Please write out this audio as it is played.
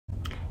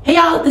Hey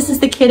y'all, this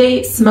is the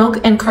Kidde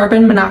smoke and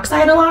carbon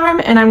monoxide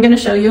alarm, and I'm going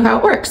to show you how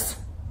it works.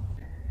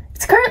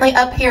 It's currently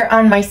up here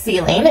on my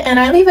ceiling, and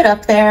I leave it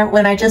up there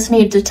when I just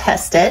need to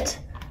test it.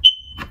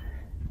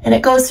 And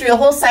it goes through a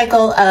whole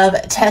cycle of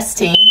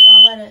testing, so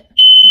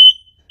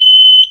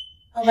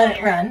I'll let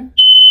it run.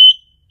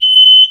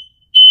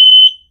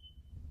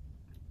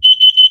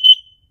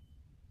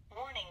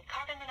 Warning,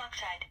 carbon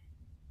monoxide.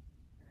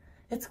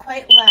 It's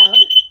quite loud.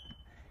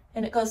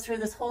 And it goes through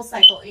this whole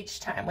cycle each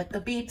time with the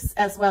beeps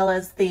as well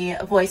as the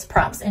voice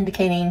prompts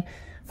indicating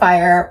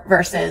fire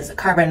versus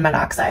carbon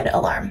monoxide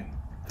alarm.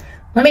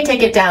 Let me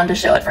take it down to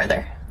show it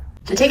further.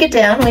 To take it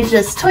down, we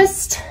just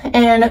twist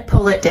and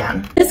pull it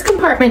down. This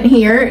compartment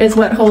here is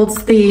what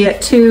holds the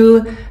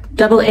two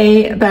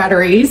AA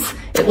batteries.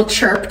 It will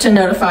chirp to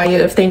notify you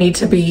if they need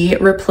to be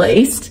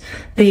replaced.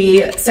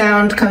 The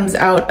sound comes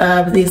out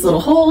of these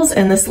little holes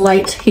and this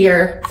light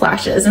here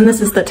flashes. And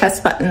this is the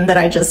test button that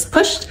I just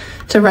pushed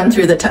to run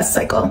through the test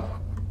cycle.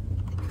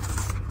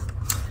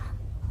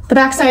 The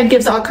backside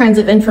gives all kinds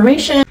of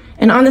information,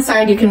 and on the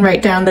side you can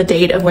write down the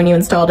date of when you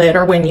installed it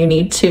or when you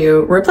need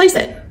to replace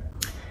it.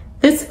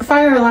 This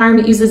fire alarm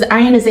uses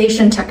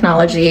ionization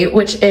technology,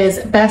 which is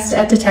best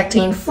at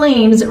detecting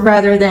flames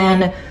rather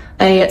than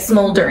a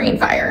smoldering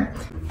fire.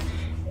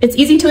 It's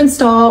easy to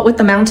install with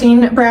the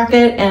mounting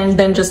bracket and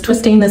then just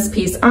twisting this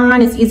piece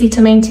on. It's easy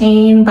to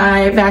maintain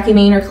by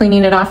vacuuming or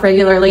cleaning it off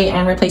regularly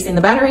and replacing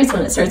the batteries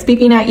when it starts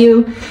beeping at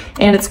you.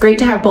 And it's great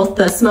to have both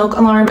the smoke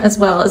alarm as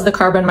well as the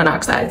carbon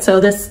monoxide. So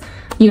this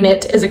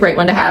unit is a great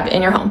one to have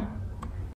in your home.